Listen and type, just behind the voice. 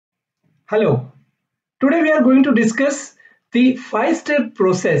Hello. Today we are going to discuss the five-step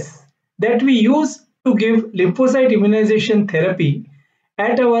process that we use to give lymphocyte immunization therapy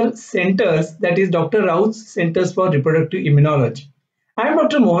at our centers, that is Dr. Raut's Centers for Reproductive Immunology. I am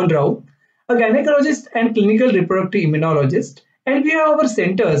Dr. Mohan Raut, a gynecologist and clinical reproductive immunologist, and we have our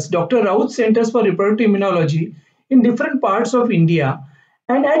centers, Dr. Raut Centers for Reproductive Immunology, in different parts of India.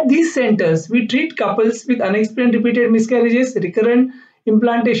 And at these centers, we treat couples with unexplained repeated miscarriages, recurrent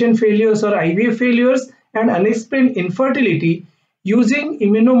implantation failures or IVF failures, and unexplained infertility using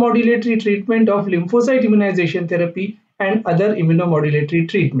immunomodulatory treatment of lymphocyte immunization therapy and other immunomodulatory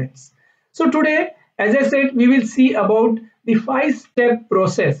treatments. So today, as I said, we will see about the five-step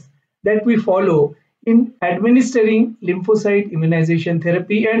process that we follow in administering lymphocyte immunization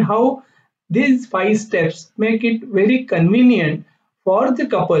therapy and how these five steps make it very convenient for the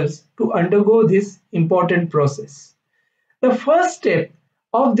couples to undergo this important process. The first step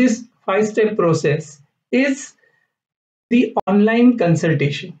of this five-step process is the online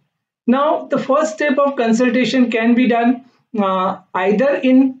consultation. Now, the first step of consultation can be done either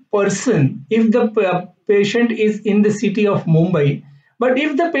in person if the patient is in the city of Mumbai. But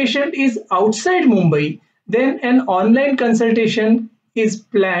if the patient is outside Mumbai, then an online consultation is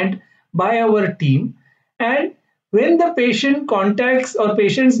planned by our team. And when the patient contacts or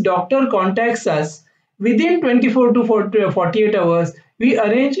patient's doctor contacts us, within 24 to 48 hours, we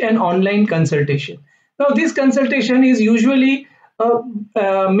arrange an online consultation. Now, this consultation is usually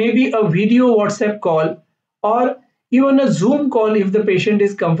maybe a video WhatsApp call or even a Zoom call if the patient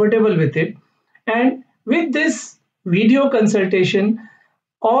is comfortable with it. And with this video consultation,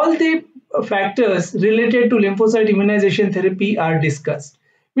 all the factors related to lymphocyte immunization therapy are discussed.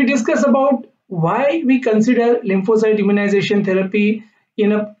 We discuss about why we consider lymphocyte immunization therapy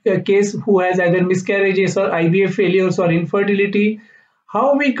in a case who has either miscarriages or IVF failures or infertility,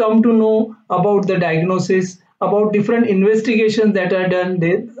 how we come to know about the diagnosis, about different investigations that are done,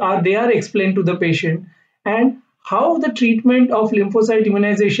 they are explained to the patient, and how the treatment of lymphocyte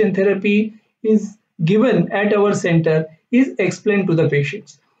immunization therapy is given at our center is explained to the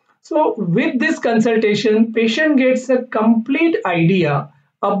patients. So with this consultation, patient gets a complete idea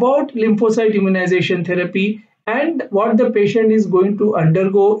about lymphocyte immunization therapy and what the patient is going to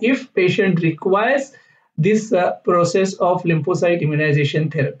undergo if patient requires this process of lymphocyte immunization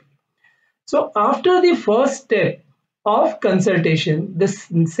therapy. So after the first step of consultation, the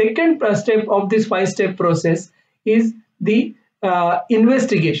second step of this five-step process is the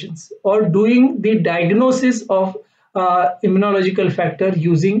investigations or doing the diagnosis of immunological factor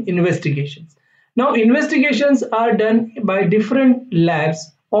using investigations. Now, investigations are done by different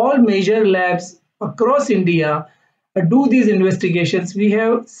labs. All major labs across India do these investigations. We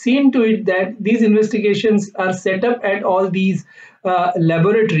have seen to it that these investigations are set up at all these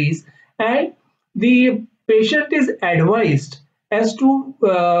laboratories, and the patient is advised as to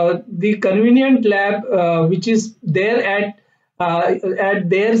the convenient lab which is there at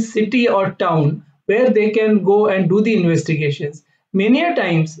their city or town where they can go and do the investigations. Many a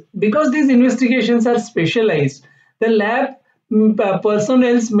times, because these investigations are specialized, the lab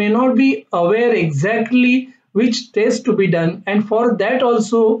personnel may not be aware exactly which test to be done, and for that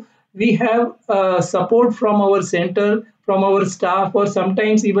also we have support from our center, from our staff, or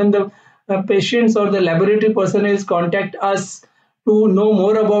sometimes even the patients or the laboratory personnel contact us to know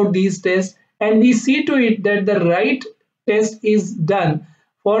more about these tests, and we see to it that the right test is done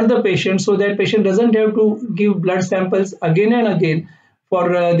for the patient so that patient doesn't have to give blood samples again and again for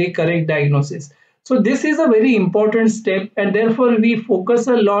the correct diagnosis. So this is a very important step, and therefore we focus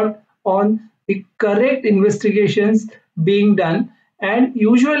a lot on the correct investigations being done, and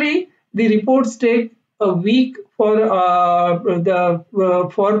usually the reports take a week for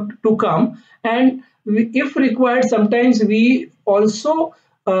to come, and if required, sometimes we also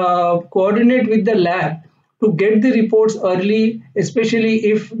coordinate with the lab to get the reports early, especially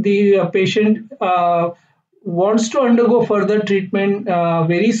if the patient wants to undergo further treatment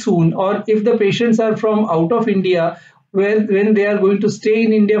very soon, or if the patients are from out of India, when they are going to stay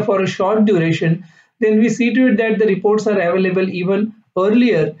in India for a short duration, then we see to it that the reports are available even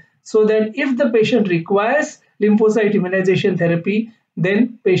earlier, so that if the patient requires lymphocyte immunization therapy,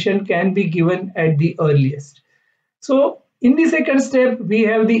 then patient can be given at the earliest. So in the second step, we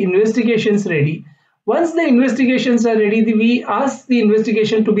have the investigations ready. Once the investigations are ready, we ask the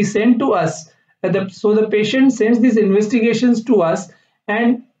investigation to be sent to us. So the patient sends these investigations to us,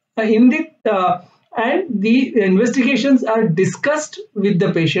 and the investigations are discussed with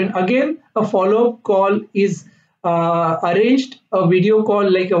the patient. Again, a follow-up call is arranged, a video call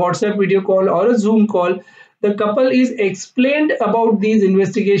like a WhatsApp video call or a Zoom call, the couple is explained about these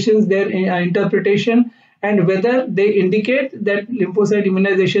investigations, their interpretation, and whether they indicate that lymphocyte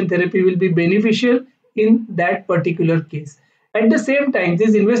immunization therapy will be beneficial in that particular case. At the same time,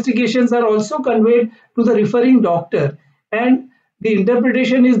 these investigations are also conveyed to the referring doctor, and the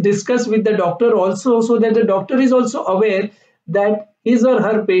interpretation is discussed with the doctor also, so that the doctor is also aware that his or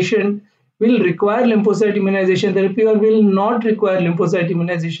her patient will require lymphocyte immunization therapy or will not require lymphocyte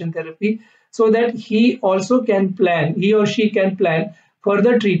immunization therapy, so that he also can plan, he or she can plan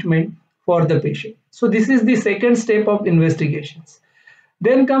further treatment for the patient. So this is the second step of investigations.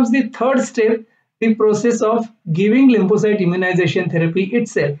 Then comes the third step, the process of giving lymphocyte immunization therapy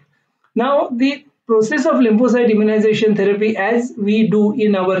itself. Now, the process of lymphocyte immunization therapy, as we do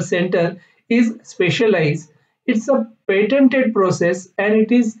in our center, is specialized. It's a patented process and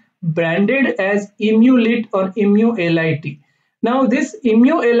it is branded as ImmuLIT or ImmuLIT. Now, this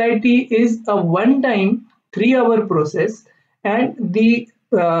ImmuLIT is a one-time 3-hour process, and the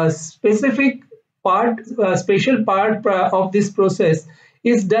specific part, special part of this process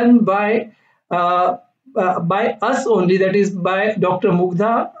is done by us only, that is by Dr.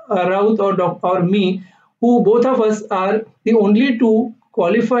 Mohan Raut or me, who both of us are the only two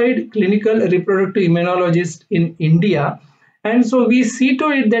qualified clinical reproductive immunologists in India. And so we see to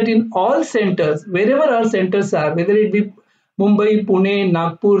it that in all centers, wherever our centers are, whether it be Mumbai, Pune,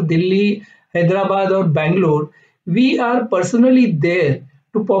 Nagpur, Delhi, Hyderabad or Bangalore, we are personally there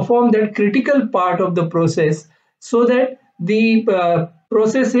to perform that critical part of the process, so that the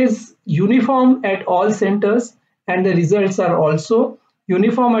process is uniform at all centers and the results are also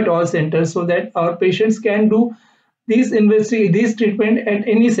uniform at all centers, so that our patients can do these treatment at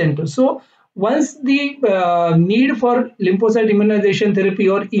any center. So once the need for lymphocyte immunization therapy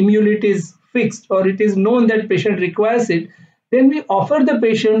or ImmuLIT is fixed, or it is known that patient requires it, then we offer the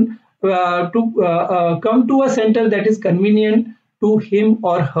patient to come to a center that is convenient to him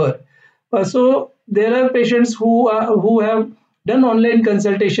or her. So there are patients who have done online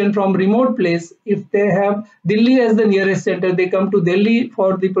consultation from remote place. If they have Delhi as the nearest center, they come to Delhi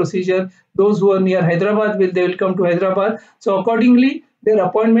for the procedure. Those who are near Hyderabad, they will come to Hyderabad. So accordingly, their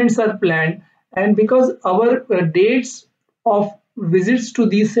appointments are planned. And because our dates of visits to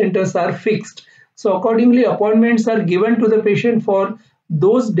these centers are fixed, so accordingly, appointments are given to the patient for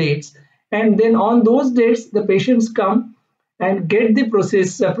those dates. And then on those dates, the patients come and get the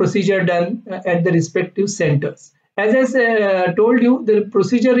procedure done at the respective centers. As I told you, the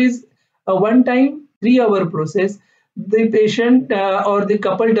procedure is a one-time 3-hour process. The patient or the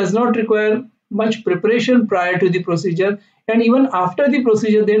couple does not require much preparation prior to the procedure, and even after the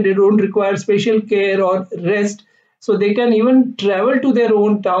procedure, then they don't require special care or rest. So they can even travel to their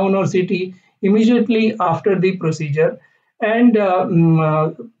own town or city immediately after the procedure, and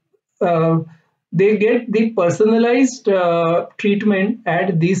they get the personalized treatment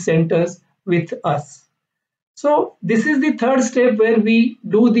at these centers with us. So this is the third step where we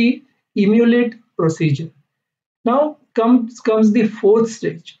do the ImmuLIT procedure. Now comes the fourth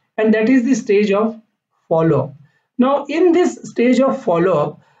stage, and that is the stage of follow-up. Now in this stage of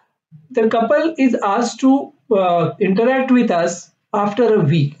follow-up, the couple is asked to interact with us after a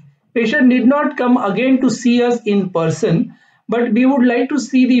week. Patient need not come again to see us in person, but we would like to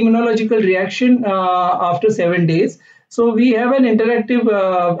see the immunological reaction after 7 days. So we have an interactive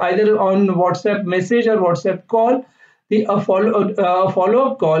either on WhatsApp message or WhatsApp call, the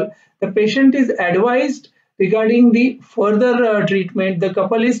follow-up call. The patient is advised regarding the further treatment. The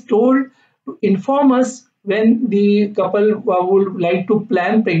couple is told to inform us when the couple would like to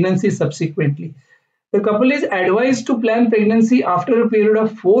plan pregnancy subsequently. The couple is advised to plan pregnancy after a period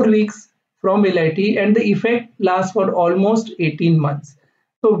of 4 weeks from LIT, and the effect lasts for almost 18 months.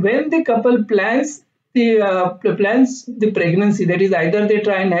 So when the couple plans the pregnancy, that is either they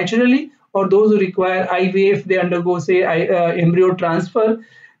try naturally, or those who require IVF, they undergo say embryo transfer,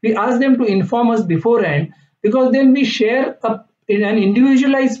 we ask them to inform us beforehand, because then we share in an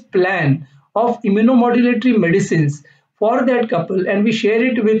individualized plan of immunomodulatory medicines for that couple, and we share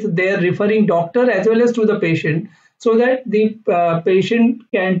it with their referring doctor as well as to the patient, so that the patient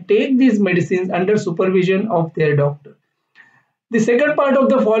can take these medicines under supervision of their doctor. The second part of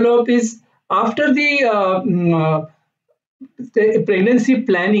the follow-up is after the pregnancy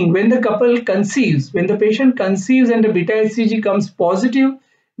planning. When the couple conceives, when the patient conceives and the beta HCG comes positive,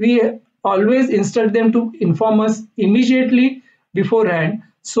 we always instruct them to inform us immediately beforehand,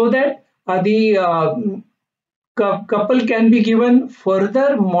 so that the couple can be given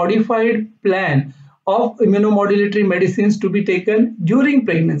further modified plan of immunomodulatory medicines to be taken during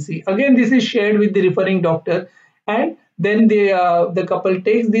pregnancy. Again, this is shared with the referring doctor, and then the couple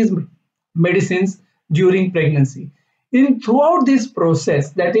takes these medicines during pregnancy. Throughout this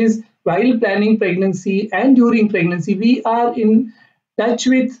process, that is while planning pregnancy and during pregnancy, we are in touch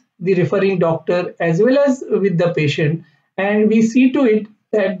with the referring doctor as well as with the patient, and we see to it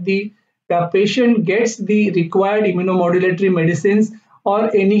that the patient gets the required immunomodulatory medicines,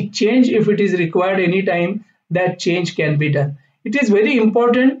 or any change if it is required anytime, that change can be done. It is very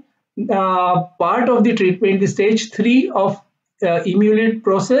important part of the treatment, the stage 3 of ImmuLIT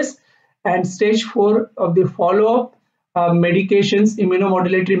process and stage 4 of the follow-up medications,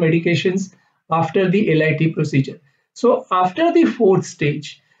 immunomodulatory medications after the LIT procedure. So after the fourth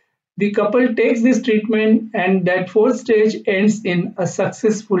stage, the couple takes this treatment, and that fourth stage ends in a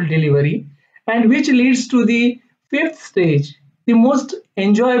successful delivery, and which leads to the fifth stage, the most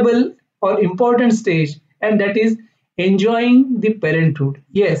enjoyable or important stage, and that is enjoying the parenthood.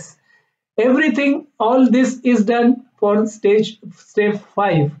 Yes, everything, all this is done for step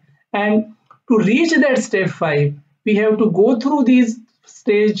 5, and to reach that step 5, we have to go through these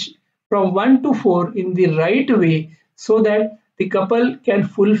stage from 1 to 4 in the right way, so that the couple can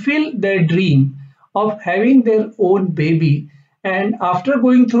fulfill their dream of having their own baby. And after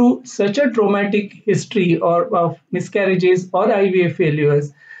going through such a traumatic history or of miscarriages or IVF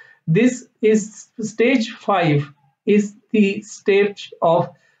failures, this is stage 5 is the stage of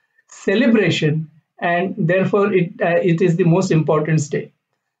celebration, and therefore it is the most important stage.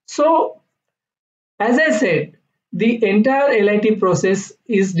 So as I said, the entire LIT process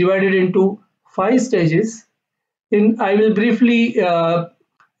is divided into 5 stages. I will briefly tell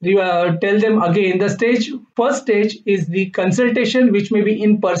them again. The first stage is the consultation, which may be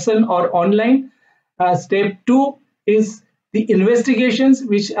in person or online. Step 2 is the investigations,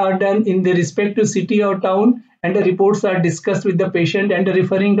 which are done in the respective city or town, and the reports are discussed with the patient and the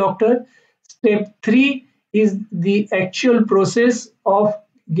referring doctor. Step 3 is the actual process of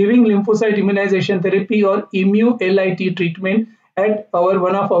giving lymphocyte immunization therapy or ImmuLIT treatment at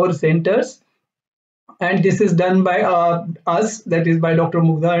one of our centers, and this is done by us, that is by Dr.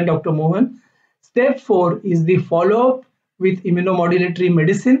 Mugdha and Dr. Mohan. Step 4 is the follow-up with immunomodulatory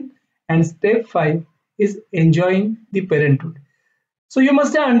medicine, and step 5 is enjoying the parenthood. So you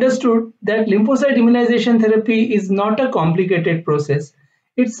must have understood that lymphocyte immunization therapy is not a complicated process.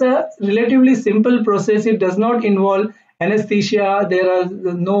 It's a relatively simple process. It does not involve anesthesia. There are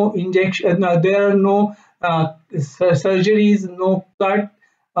no injection. There are no surgeries, no cut,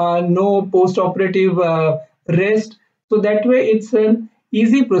 no post-operative rest. So that way it's an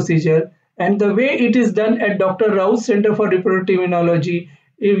easy procedure. And the way it is done at Dr. Raut's Center for Reproductive Immunology,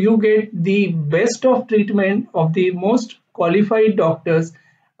 if you get the best of treatment of the most qualified doctors,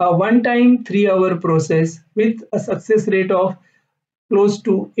 a one-time 3-hour process with a success rate of close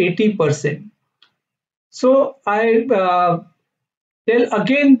to 80%. So I tell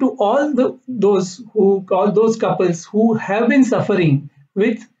again to all those couples who have been suffering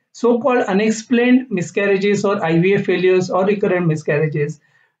with so-called unexplained miscarriages or IVF failures or recurrent miscarriages,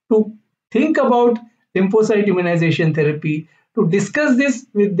 to think about lymphocyte immunization therapy, to discuss this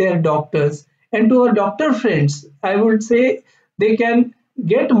with their doctors. And to our doctor friends, I would say they can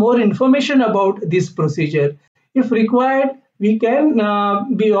get more information about this procedure. If required, we can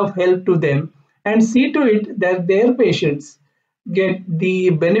be of help to them and see to it that their patients get the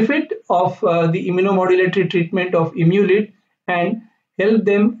benefit of the immunomodulatory treatment of ImmuLIT and help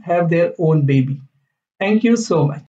them have their own baby. Thank you so much.